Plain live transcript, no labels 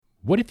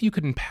What if you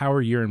could empower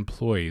your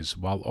employees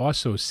while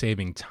also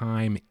saving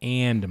time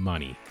and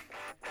money?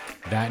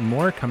 That and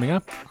more coming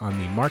up on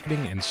the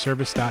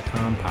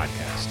marketingandservice.com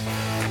podcast.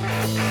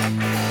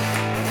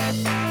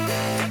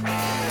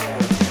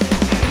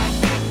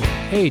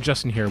 Hey,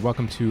 Justin here.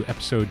 Welcome to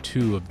episode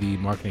 2 of the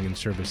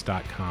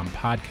marketingandservice.com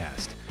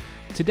podcast.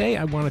 Today,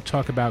 I want to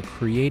talk about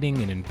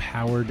creating an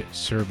empowered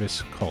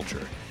service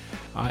culture.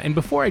 And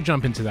before I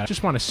jump into that, I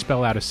just want to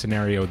spell out a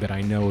scenario that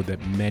I know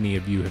that many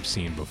of you have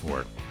seen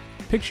before.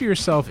 Picture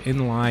yourself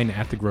in line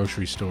at the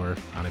grocery store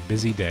on a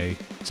busy day.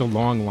 It's a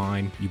long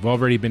line. You've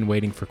already been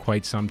waiting for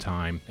quite some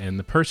time, and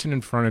the person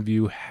in front of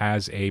you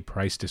has a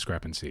price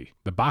discrepancy.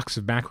 The box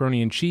of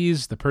macaroni and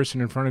cheese the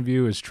person in front of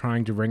you is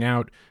trying to ring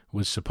out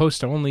was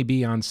supposed to only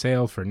be on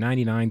sale for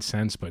 99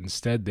 cents, but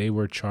instead they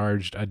were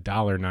charged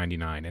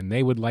 $1.99, and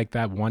they would like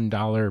that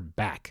 $1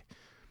 back.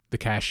 The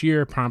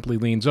cashier promptly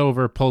leans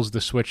over, pulls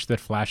the switch that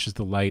flashes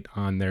the light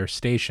on their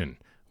station,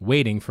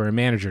 waiting for a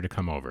manager to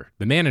come over.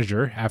 The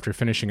manager, after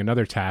finishing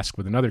another task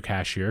with another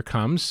cashier,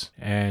 comes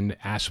and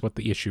asks what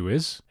the issue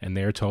is, and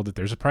they are told that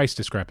there's a price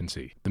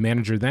discrepancy. The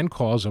manager then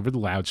calls over the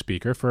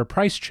loudspeaker for a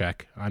price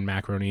check on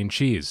macaroni and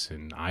cheese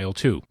in aisle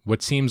 2.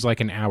 What seems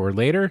like an hour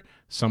later,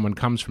 someone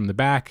comes from the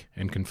back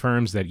and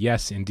confirms that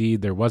yes,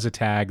 indeed, there was a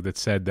tag that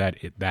said that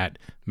that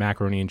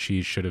macaroni and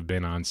cheese should have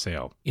been on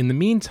sale. In the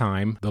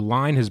meantime, the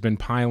line has been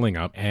piling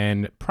up,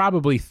 and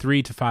probably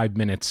 3 to 5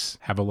 minutes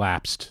have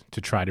elapsed to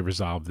try to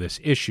resolve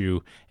this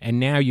issue, and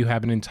now you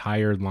have an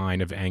entire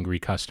line of angry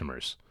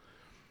customers.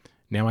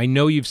 Now, I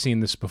know you've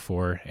seen this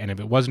before, and if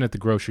it wasn't at the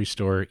grocery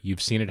store,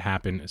 you've seen it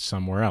happen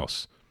somewhere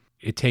else.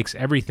 It takes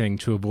everything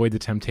to avoid the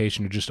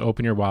temptation to just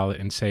open your wallet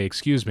and say,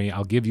 "Excuse me,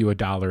 I'll give you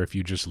 $1 if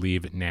you just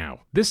leave now."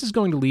 This is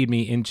going to lead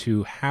me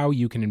into how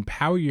you can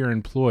empower your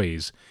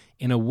employees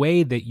in a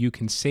way that you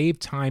can save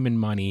time and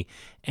money,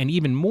 and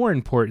even more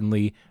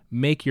importantly,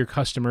 make your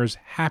customers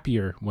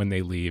happier when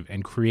they leave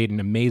and create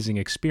an amazing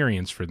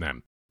experience for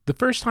them. The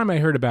first time I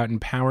heard about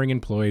empowering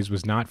employees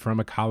was not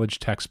from a college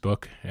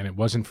textbook, and it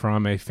wasn't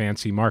from a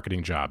fancy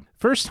marketing job.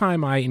 First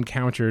time I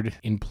encountered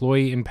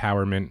employee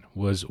empowerment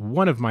was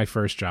one of my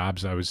first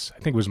jobs. I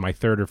think it was my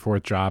 3rd or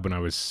 4th job when I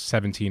was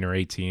 17 or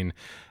 18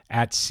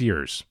 at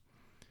Sears.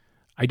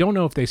 I don't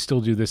know if they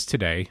still do this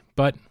today,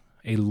 but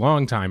a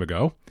long time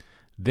ago,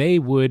 they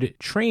would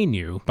train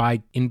you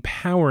by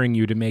empowering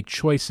you to make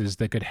choices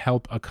that could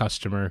help a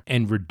customer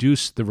and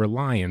reduce the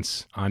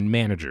reliance on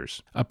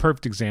managers. A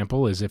perfect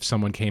example is if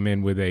someone came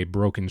in with a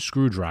broken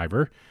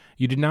screwdriver,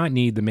 you did not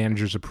need the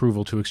manager's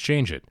approval to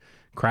exchange it.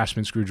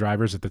 Craftsman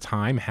screwdrivers at the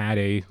time had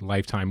a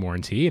lifetime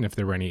warranty, and if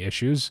there were any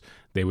issues,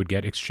 they would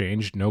get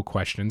exchanged, no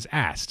questions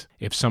asked.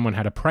 If someone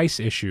had a price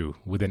issue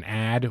with an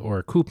ad or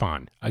a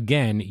coupon,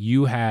 again,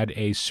 you had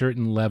a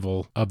certain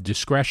level of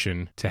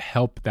discretion to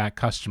help that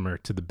customer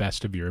to the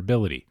best of your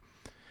ability.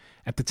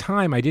 At the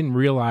time, I didn't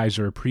realize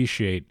or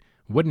appreciate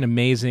what an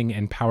amazing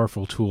and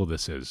powerful tool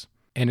this is.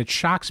 And it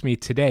shocks me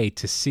today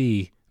to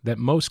see that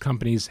most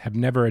companies have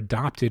never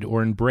adopted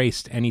or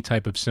embraced any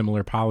type of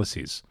similar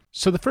policies.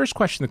 So the first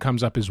question that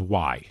comes up is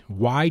why?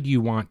 Why do you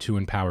want to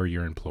empower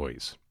your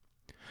employees?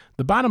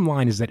 The bottom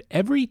line is that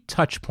every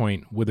touch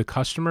point with a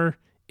customer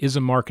is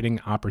a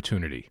marketing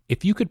opportunity.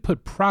 If you could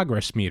put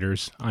progress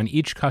meters on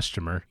each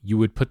customer, you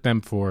would put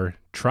them for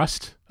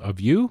trust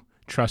of you,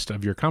 trust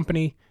of your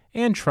company,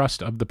 and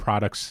trust of the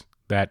products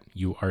that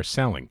you are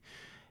selling.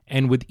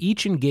 And with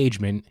each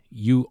engagement,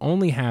 you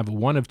only have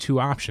one of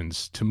two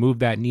options: to move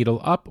that needle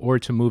up or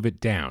to move it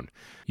down.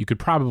 You could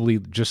probably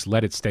just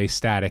let it stay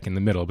static in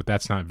the middle, but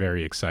that's not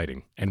very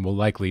exciting and will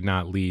likely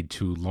not lead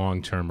to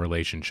long-term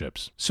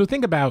relationships. So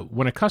think about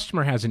when a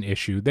customer has an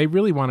issue, they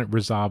really want it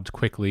resolved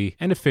quickly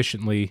and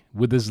efficiently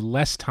with as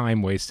less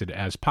time wasted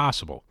as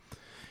possible.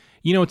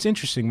 You know, it's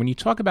interesting, when you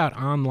talk about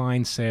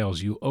online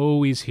sales, you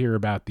always hear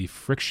about the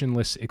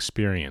frictionless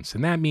experience,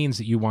 and that means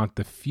that you want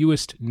the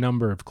fewest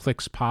number of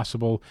clicks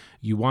possible.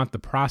 You want the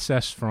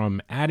process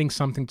from adding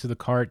something to the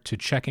cart to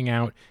checking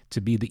out to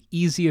be the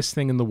easiest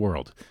thing in the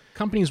world.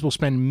 Companies will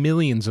spend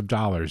millions of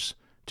dollars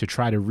to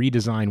try to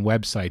redesign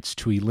websites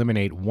to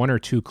eliminate 1 or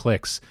 2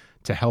 clicks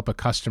to help a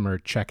customer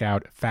check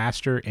out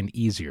faster and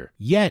easier.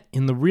 Yet,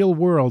 in the real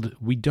world,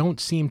 we don't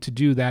seem to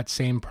do that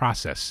same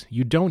process.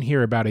 You don't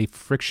hear about a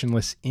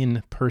frictionless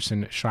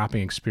in-person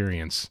shopping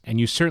experience, and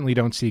you certainly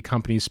don't see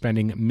companies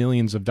spending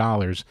millions of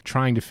dollars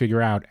trying to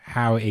figure out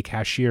how a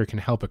cashier can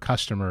help a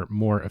customer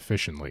more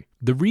efficiently.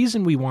 The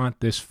reason we want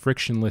this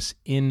frictionless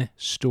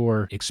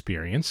in-store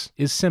experience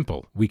is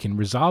simple. We can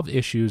resolve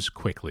issues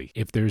quickly.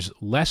 If there's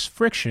less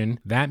friction,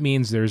 that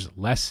means there's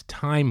less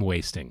time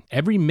wasting.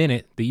 Every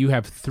minute that you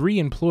have 3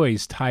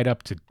 employees tied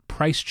up to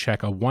price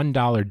check a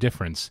 $1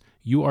 difference,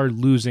 you are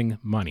losing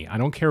money. I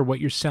don't care what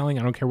you're selling,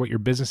 I don't care what your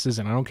business is,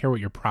 and I don't care what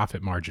your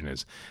profit margin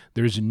is.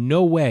 There's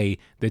no way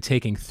that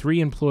taking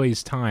 3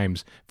 employees'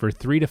 times for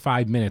 3 to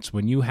 5 minutes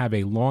when you have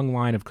a long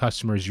line of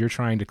customers you're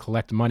trying to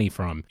collect money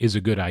from is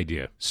a good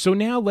idea. So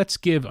now let's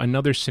give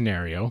another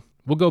scenario.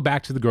 We'll go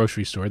back to the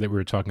grocery store that we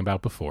were talking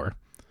about before.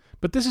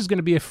 But this is going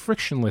to be a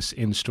frictionless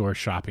in-store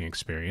shopping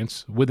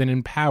experience with an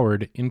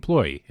empowered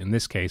employee, in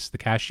this case, the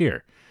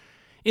cashier.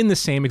 In the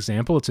same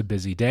example, it's a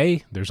busy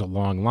day, there's a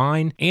long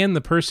line, and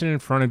the person in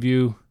front of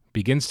you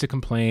begins to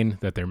complain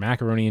that their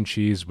macaroni and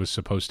cheese was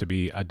supposed to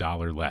be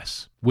 $1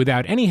 less.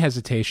 Without any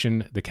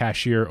hesitation, the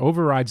cashier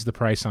overrides the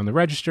price on the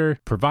register,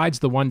 provides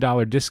the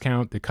 $1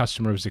 discount the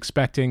customer was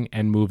expecting,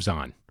 and moves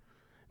on.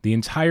 The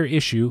entire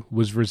issue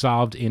was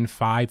resolved in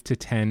 5 to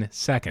 10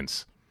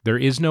 seconds. There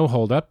is no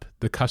holdup.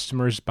 The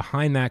customers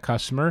behind that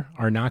customer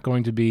are not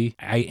going to be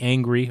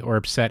angry or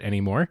upset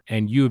anymore.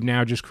 And you have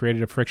now just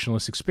created a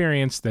frictionless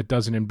experience that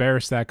doesn't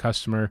embarrass that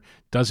customer,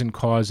 doesn't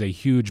cause a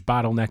huge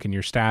bottleneck in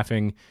your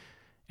staffing,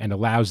 and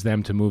allows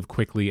them to move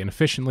quickly and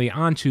efficiently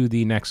onto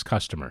the next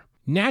customer.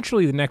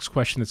 Naturally, the next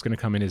question that's going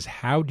to come in is,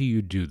 how do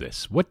you do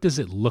this? What does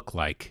it look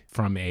like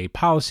from a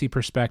policy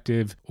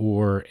perspective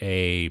or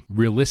a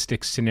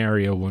realistic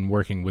scenario when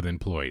working with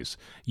employees?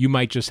 You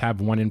might just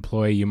have one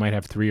employee, you might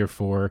have 3 or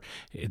 4.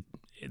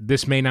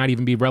 This may not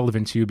even be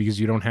relevant to you because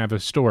you don't have a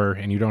store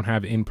and you don't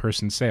have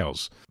in-person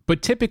sales.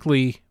 But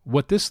typically,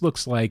 what this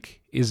looks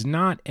like is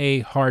not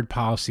a hard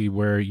policy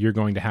where you're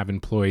going to have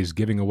employees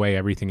giving away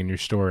everything in your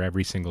store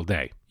every single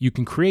day. You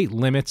can create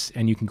limits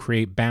and you can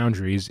create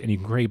boundaries and you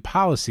can create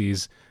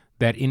policies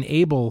that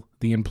enable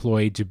the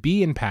employee to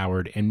be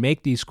empowered and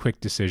make these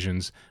quick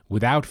decisions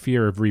without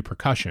fear of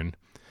repercussion.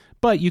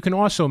 But you can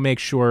also make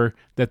sure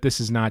that this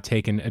is not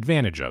taken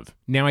advantage of.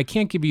 Now, I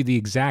can't give you the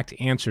exact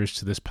answers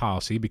to this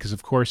policy because,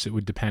 of course, it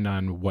would depend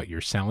on what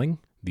you're selling,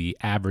 the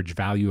average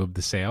value of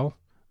the sale,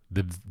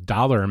 the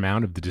dollar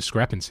amount of the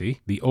discrepancy,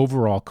 the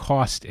overall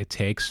cost it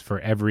takes for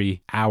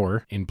every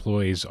hour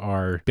employees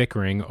are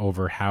bickering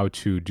over how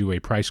to do a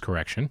price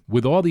correction.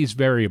 With all these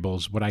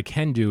variables, what I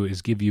can do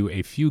is give you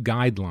a few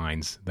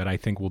guidelines that I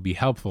think will be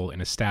helpful in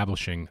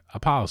establishing a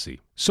policy.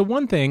 So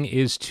one thing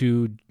is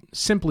to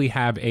simply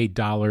have a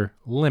dollar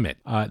limit.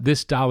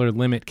 This dollar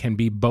limit can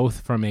be both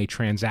from a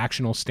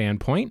transactional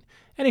standpoint,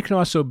 and it can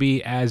also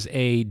be as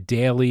a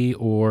daily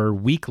or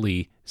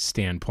weekly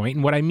standpoint.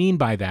 And what I mean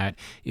by that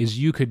is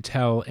you could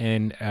tell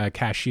a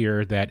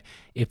cashier that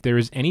if there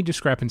is any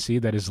discrepancy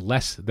that is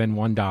less than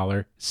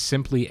 $1,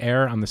 simply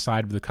err on the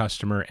side of the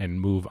customer and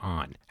move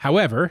on.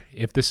 However,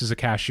 if this is a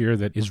cashier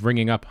that is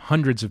ringing up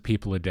hundreds of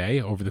people a day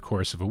over the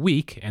course of a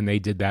week, and they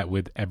did that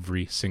with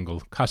every single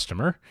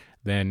customer,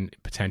 then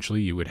potentially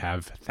you would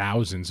have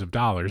thousands of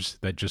dollars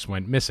that just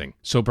went missing.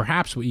 So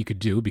perhaps what you could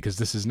do, because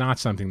this is not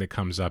something that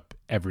comes up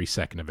every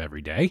second of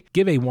every day,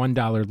 give a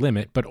 $1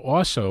 limit, but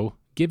also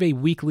give a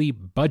weekly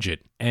budget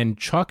and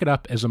chalk it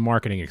up as a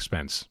marketing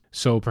expense.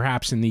 So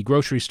perhaps in the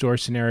grocery store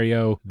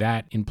scenario,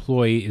 that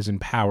employee is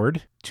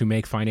empowered to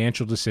make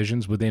financial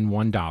decisions within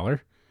 $1,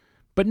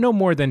 but no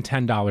more than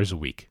 $10 a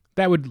week.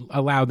 That would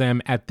allow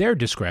them at their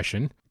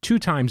discretion 2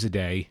 times a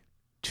day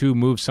to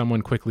move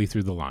someone quickly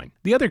through the line.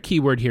 The other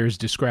key word here is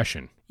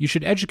discretion. You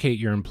should educate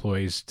your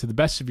employees to the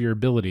best of your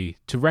ability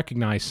to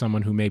recognize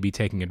someone who may be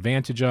taking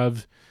advantage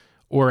of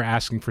or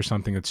asking for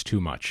something that's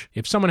too much.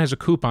 If someone has a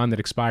coupon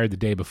that expired the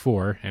day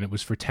before and it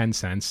was for 10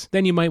 cents,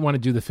 then you might want to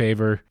do the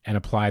favor and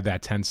apply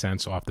that 10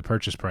 cents off the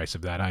purchase price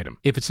of that item.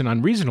 If it's an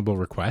unreasonable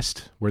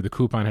request where the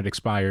coupon had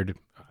expired,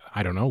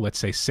 let's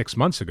say 6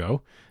 months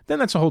ago, then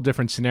that's a whole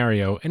different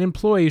scenario, and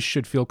employees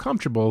should feel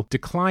comfortable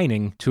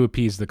declining to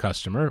appease the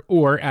customer,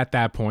 or at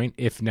that point,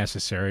 if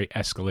necessary,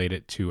 escalate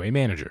it to a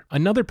manager.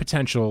 Another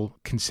potential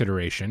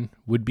consideration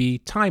would be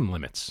time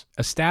limits,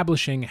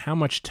 establishing how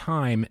much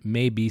time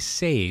may be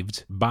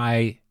saved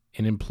by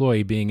an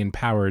employee being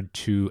empowered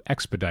to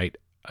expedite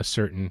a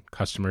certain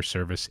customer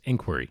service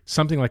inquiry.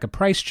 Something like a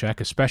price check,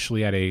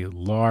 especially at a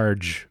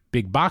large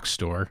big box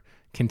store,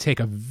 can take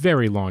a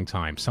very long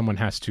time. Someone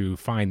has to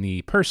find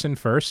the person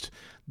first.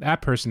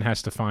 That person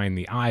has to find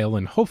the aisle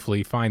and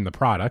hopefully find the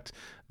product,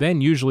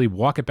 then usually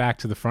walk it back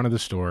to the front of the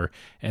store,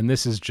 and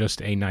this is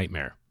just a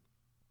nightmare.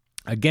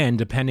 Again,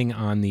 depending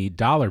on the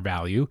dollar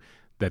value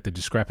that the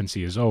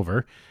discrepancy is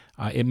over,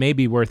 it may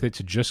be worth it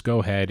to just go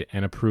ahead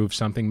and approve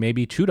something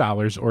maybe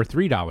 $2 or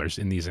 $3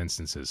 in these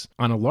instances.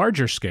 On a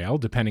larger scale,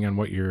 depending on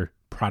what your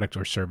product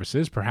or service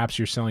is, perhaps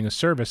you're selling a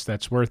service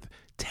that's worth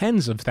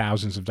tens of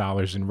thousands of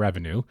dollars in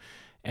revenue,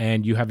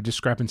 and you have a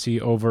discrepancy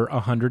over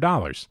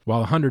 $100.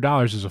 While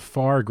 $100 is a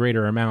far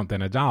greater amount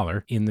than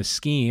 $1, in the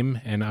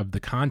scheme and of the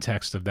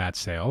context of that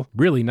sale,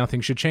 really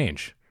nothing should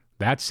change.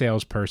 That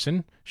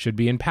salesperson should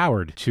be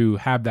empowered to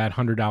have that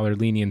 $100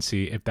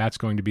 leniency if that's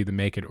going to be the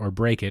make it or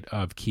break it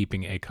of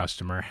keeping a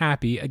customer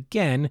happy.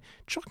 Again,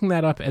 chalking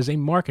that up as a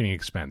marketing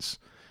expense.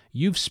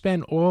 You've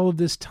spent all of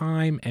this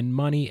time and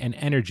money and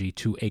energy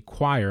to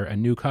acquire a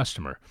new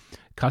customer.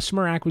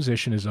 Customer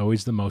acquisition is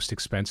always the most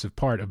expensive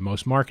part of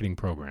most marketing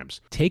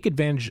programs. Take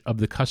advantage of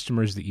the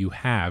customers that you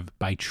have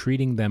by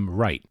treating them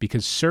right,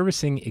 because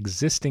servicing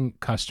existing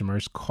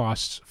customers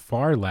costs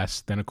far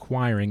less than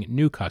acquiring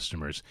new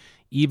customers,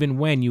 even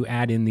when you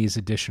add in these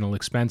additional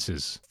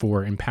expenses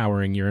for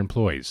empowering your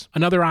employees.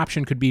 Another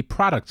option could be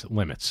product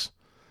limits.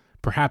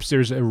 Perhaps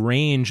there's a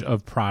range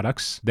of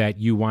products that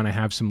you want to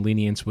have some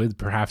lenience with.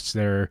 Perhaps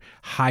they're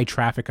high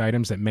traffic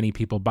items that many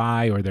people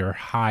buy, or they're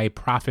high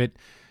profit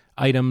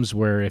items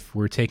where if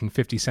we're taking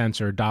 50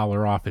 cents or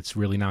 $1 off, it's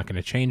really not going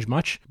to change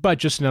much. But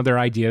just another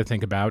idea to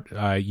think about.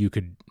 You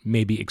could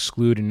maybe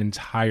exclude an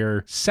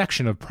entire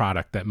section of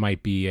product that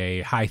might be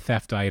a high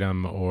theft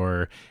item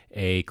or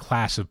a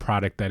class of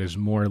product that is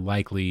more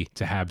likely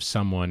to have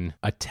someone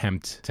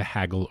attempt to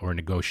haggle or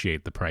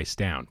negotiate the price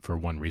down for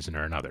one reason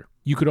or another.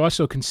 You could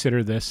also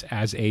consider this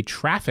as a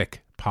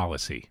traffic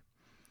policy.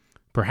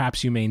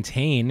 Perhaps you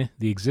maintain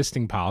the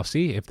existing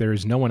policy if there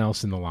is no one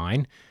else in the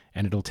line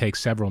and it'll take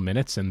several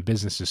minutes and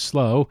business is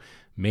slow.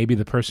 Maybe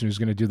the person who's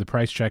going to do the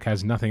price check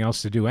has nothing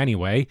else to do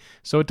anyway,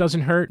 so it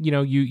doesn't hurt.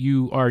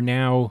 You are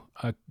now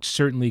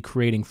certainly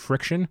creating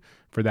friction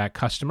for that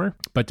customer,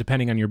 but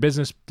depending on your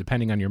business,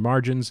 depending on your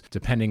margins,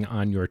 depending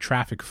on your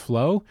traffic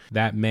flow,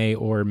 that may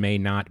or may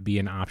not be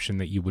an option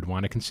that you would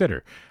want to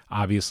consider.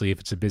 Obviously, if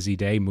it's a busy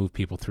day, move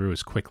people through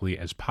as quickly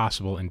as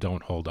possible and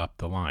don't hold up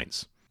the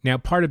lines. Now,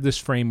 part of this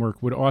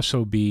framework would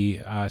also be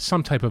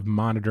some type of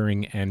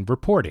monitoring and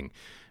reporting,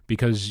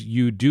 because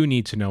you do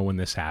need to know when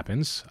this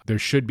happens. There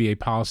should be a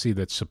policy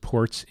that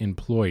supports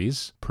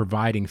employees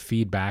providing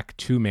feedback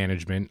to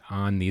management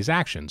on these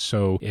actions.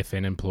 So if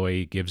an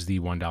employee gives the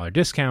 $1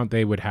 discount,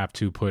 they would have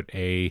to put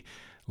a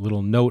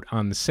little note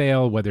on the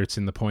sale, whether it's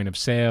in the point of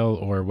sale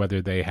or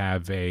whether they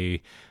have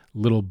a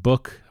little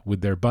book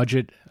with their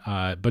budget,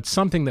 but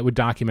something that would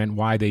document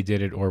why they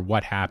did it or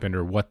what happened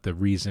or what the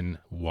reason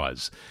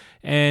was.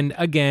 And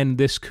again,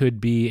 this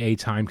could be a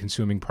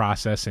time-consuming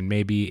process, and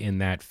maybe in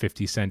that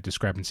 50-cent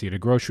discrepancy at a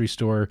grocery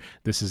store,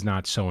 this is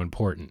not so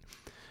important.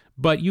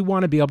 But you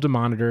want to be able to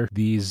monitor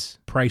these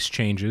price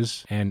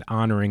changes and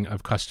honoring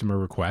of customer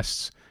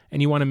requests,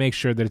 and you want to make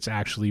sure that it's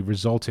actually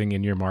resulting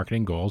in your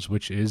marketing goals,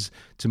 which is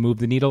to move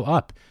the needle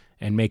up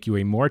and make you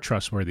a more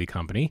trustworthy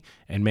company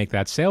and make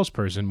that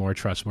salesperson more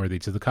trustworthy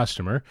to the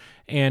customer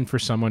and for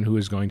someone who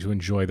is going to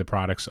enjoy the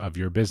products of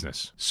your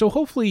business. So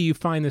hopefully you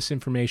find this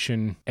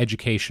information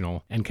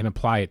educational and can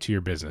apply it to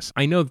your business.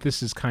 I know that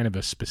this is kind of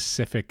a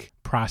specific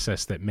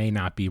process that may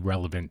not be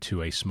relevant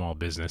to a small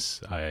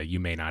business. You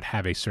may not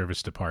have a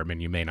service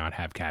department, you may not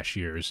have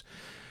cashiers,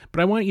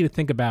 but I want you to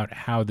think about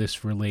how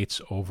this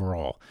relates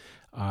overall.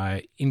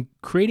 In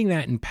creating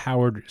that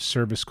empowered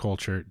service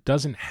culture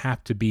doesn't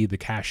have to be the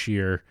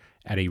cashier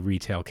at a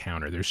retail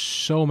counter. There's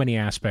so many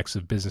aspects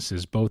of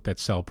businesses, both that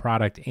sell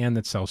product and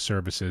that sell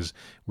services,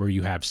 where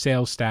you have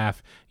sales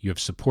staff, you have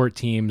support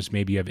teams,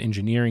 maybe you have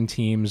engineering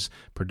teams,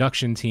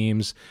 production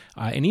teams,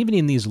 and even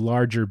in these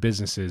larger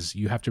businesses,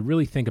 you have to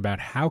really think about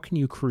how can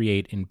you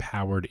create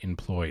empowered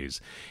employees.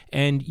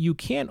 And you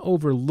can't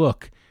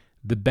overlook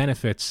the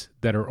benefits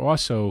that are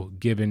also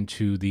given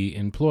to the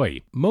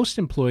employee. Most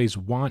employees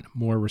want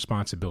more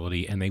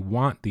responsibility and they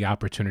want the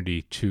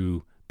opportunity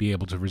to be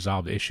able to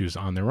resolve issues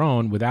on their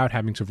own without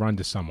having to run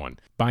to someone.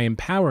 By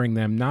empowering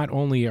them, not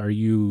only are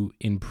you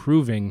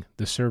improving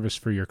the service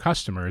for your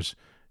customers,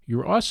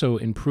 you're also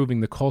improving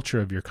the culture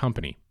of your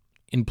company.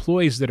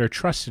 Employees that are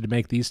trusted to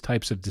make these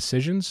types of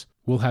decisions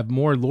will have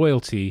more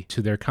loyalty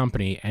to their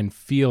company and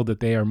feel that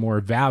they are more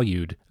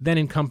valued than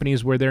in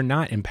companies where they're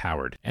not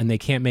empowered and they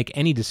can't make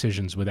any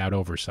decisions without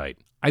oversight.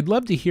 I'd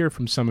love to hear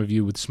from some of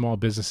you with small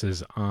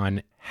businesses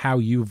on how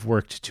you've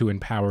worked to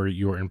empower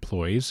your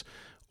employees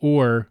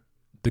or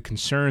the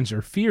concerns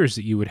or fears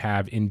that you would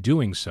have in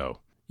doing so.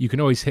 You can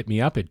always hit me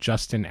up at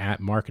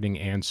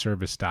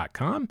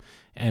justin@marketingandservice.com.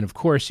 And of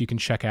course, you can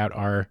check out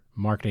our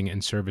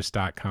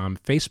marketingandservice.com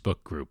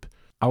Facebook group.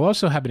 I'll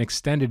also have an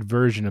extended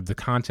version of the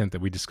content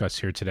that we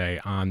discussed here today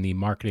on the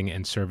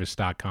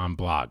marketingandservice.com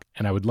blog.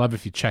 And I would love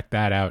if you checked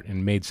that out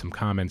and made some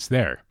comments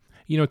there.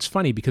 You know, it's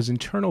funny because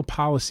internal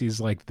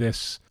policies like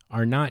this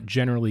are not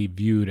generally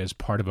viewed as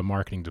part of a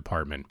marketing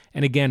department.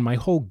 And again, my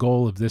whole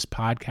goal of this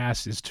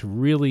podcast is to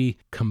really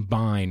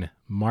combine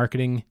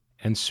marketing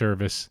and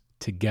service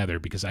together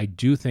because I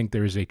do think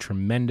there is a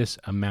tremendous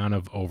amount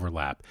of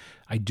overlap.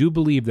 I do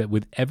believe that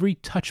with every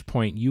touch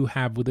point you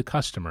have with a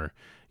customer,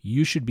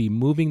 you should be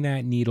moving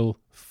that needle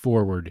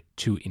forward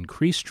to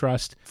increase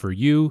trust for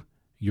you,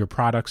 your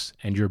products,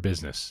 and your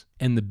business.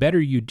 And the better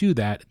you do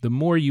that, the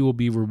more you will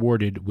be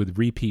rewarded with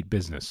repeat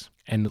business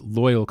and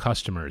loyal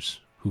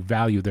customers who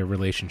value their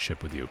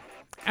relationship with you.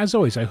 As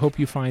always, I hope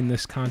you find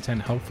this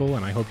content helpful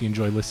and I hope you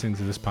enjoy listening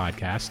to this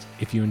podcast.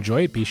 If you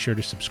enjoy it, be sure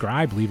to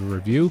subscribe, leave a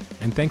review,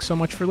 and thanks so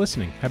much for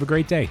listening. Have a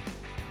great day.